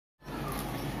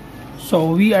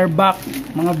So we are back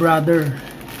mga brother.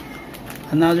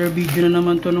 Another video na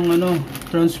naman to nung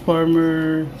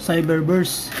Transformer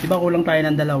Cyberverse. Diba kulang tayo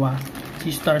ng dalawa,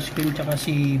 si Starscream tsaka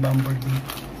si Bumblebee.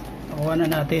 Nakuha na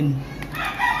natin.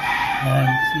 Yan,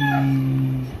 si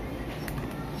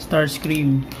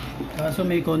Starscream. Kaso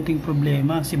may konting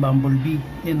problema si Bumblebee.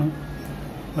 Yan,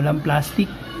 walang plastic.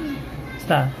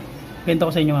 Basta kwento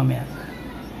ko sa inyo mamaya.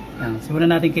 Yan,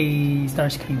 simulan natin kay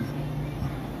Starscream.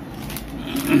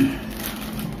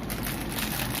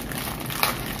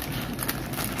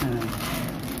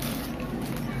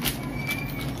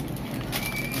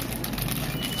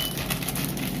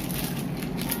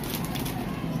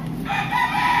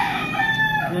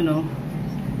 Ano,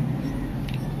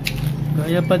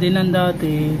 gaya pa din ng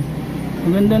dati.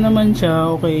 Maganda naman siya,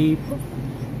 okay.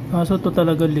 Kaso to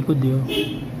talaga likod yun,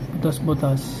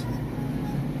 butas-butas.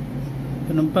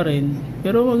 Ganun pa rin,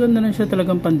 pero maganda na siya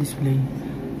talagang pan-display.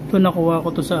 Ito nakuha ko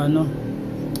to sa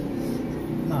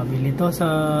nabili to sa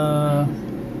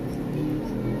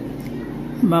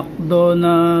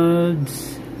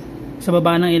McDonald's sa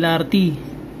baba ng LRT.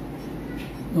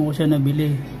 Doon ko siya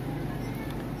nabili.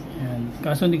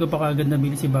 Kaso hindi ko pa kagad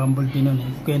nabili si Bumblebee nun.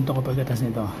 Kwento ko pagkatas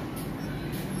nito.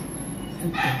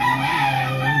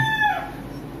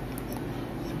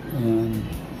 Ayan.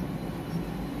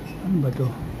 Ano ba to?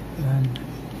 Ayan.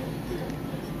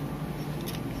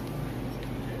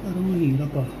 Parang mahirap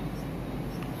pa.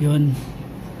 Yun.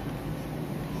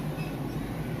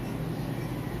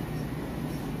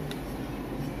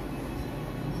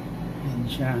 Ayan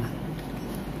siya.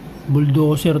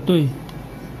 Bulldozer to eh.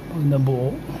 Pag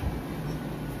nabuo.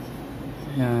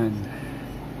 Yan.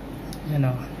 Yan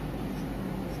o.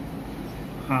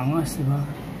 Angas, diba?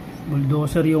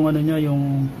 Bulldozer yung niya,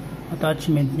 yung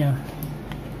attachment niya.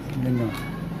 Tignan nyo.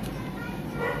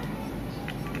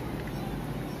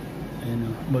 Ayan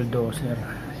o, bulldozer.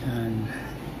 Yan.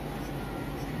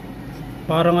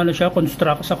 Parang siya,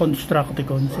 sa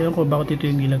Constructicons. Ayan ko bakit ito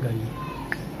yung ilagay.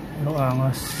 Pero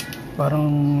angas.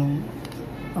 Parang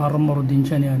armor din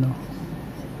siya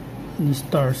ni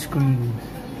Starscream.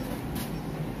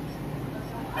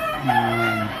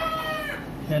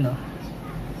 Yan o,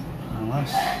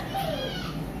 angas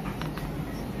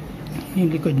yung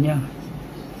likod niya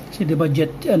kasi diba jet,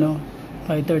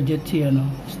 fighter jet si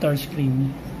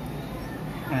Starscream.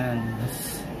 And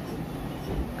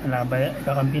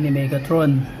kakampi ni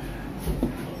Megatron.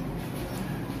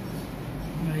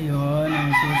 Ngayon ang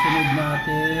susunod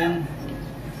natin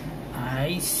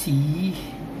ay si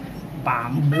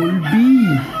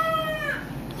Bumblebee.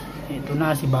 Ito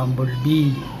na si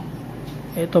Bumblebee.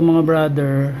 Ito mga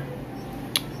brother,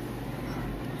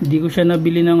 hindi ko siya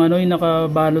nabili ng yung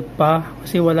nakabalot pa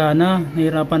kasi wala na,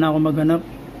 nahirapan na ako maghanap.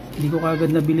 Hindi ko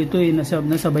kagad nabili ito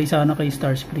nasabay sana kay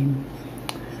Starscream.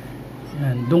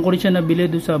 Yan, doon ko rin siya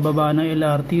nabili doon sa baba ng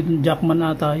LRT, doon Jackman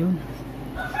ata yun.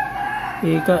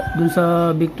 Doon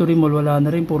sa Victory Mall wala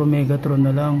na rin, puro Megatron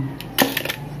na lang.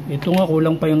 Ito nga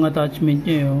kulang pa yung attachment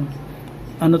niya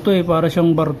para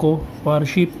siyang barko,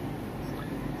 warship.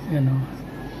 Yan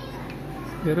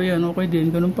pero yan, okay din.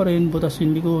 Ganun pa rin. Butas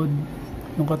yung likod.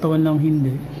 Yung katawan lang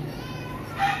hindi.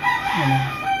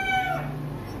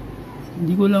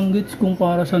 Hindi ko lang gets kung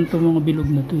para saan to mga bilog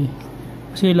na to eh.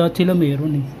 Kasi lahat sila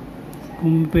meron eh.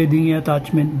 Kung pwedeng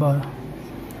i-attachment ba.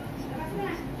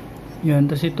 Yan.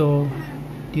 Tas ito,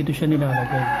 dito siya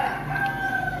nilalagay.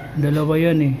 Dalawa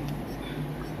yan eh.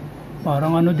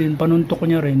 Parang din, panuntok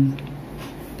niya rin.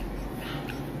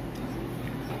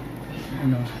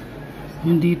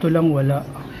 Yung dito lang wala.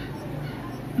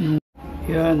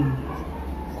 Yan,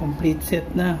 complete set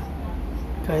na.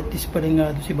 Kahit pa rin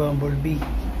nga si Bumblebee.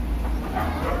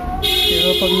 Pero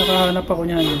pag nakahanap ako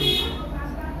niyan,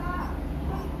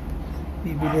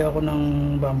 bibili ako ng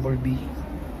Bumblebee.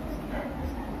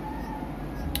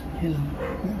 Yan,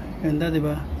 ganda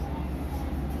diba?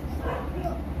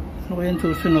 Ano kaya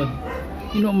susunod?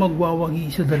 Sino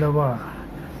magwawagi sa dalawa?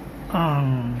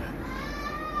 Ang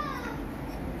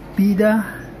bida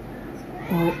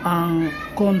o ang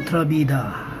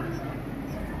kontrabida?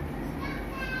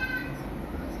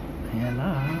 Ayan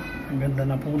na, ang ganda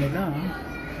na po nila.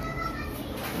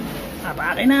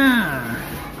 Apake na.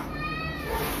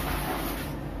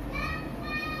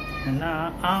 Ayan na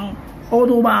ang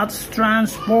Autobots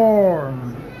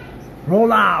transform,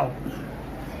 roll out,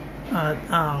 at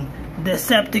ang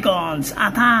Decepticons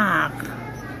attack.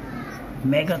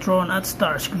 Megatron at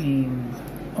Starscream,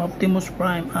 Optimus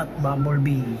Prime at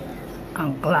Bumblebee,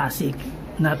 ang classic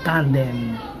na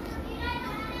tandem.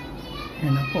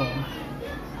 Yan na po.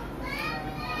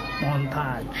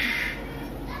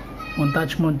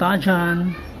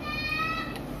 Montagean.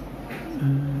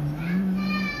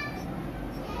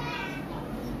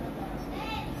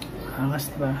 Angas,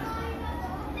 diba?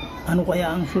 Ano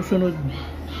kaya ang susunod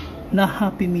na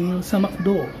Happy Meal sa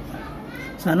McDo?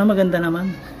 Sana maganda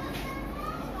naman.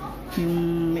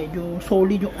 Yung medyo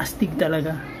solid yung astig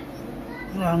talaga.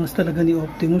 Ang angas talaga ni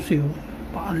Optimus eh. Oh.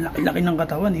 Ang laki-laki ng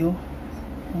katawan eh. Oh.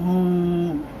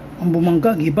 Ang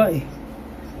bumangga, iba eh.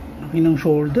 Laki ng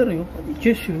shoulder eh. Oh. Pati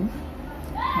chest eh.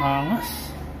 Oh.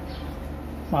 Angas.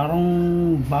 Parang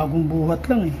bagong buhat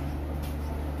lang eh.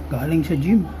 Galing sa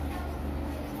gym.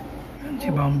 Si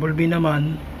Bumblebee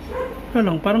naman,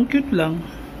 parang cute lang.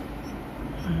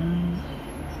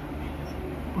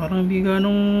 Parang hindi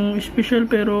ganong special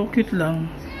pero cute lang.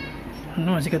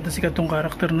 Sikat na sikat tong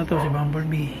karakter na to, si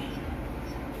Bumblebee.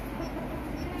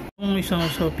 Ang isang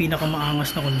sa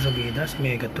pinakamaangas na konsobida, si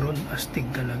Megatron. Astig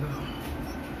talaga.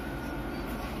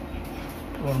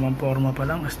 Forma pa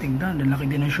lang, astig na. Laki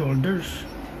din ng shoulders.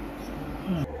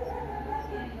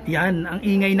 Yan, ang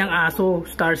ingay ng aso,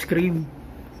 Starscream.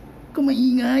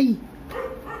 Kumaingay.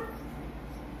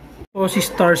 O si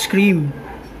Starscream.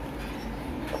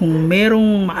 Kung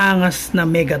merong maangas na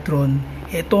Megatron,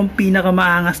 ito ang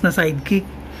pinakamaangas na sidekick.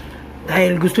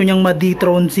 Dahil gusto niyang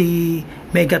ma-dethrone si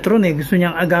Megatron eh. Gusto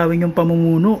niyang agawin yung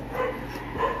pamumuno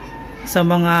sa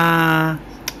mga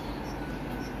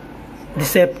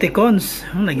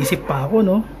Decepticons. Nag-isip pa ako,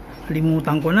 no?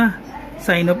 Kalimutan ko na.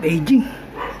 Sign of aging.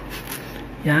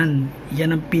 Yan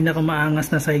ang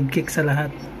pinakamaangas na sidekick sa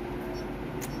lahat.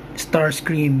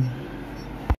 Starscream.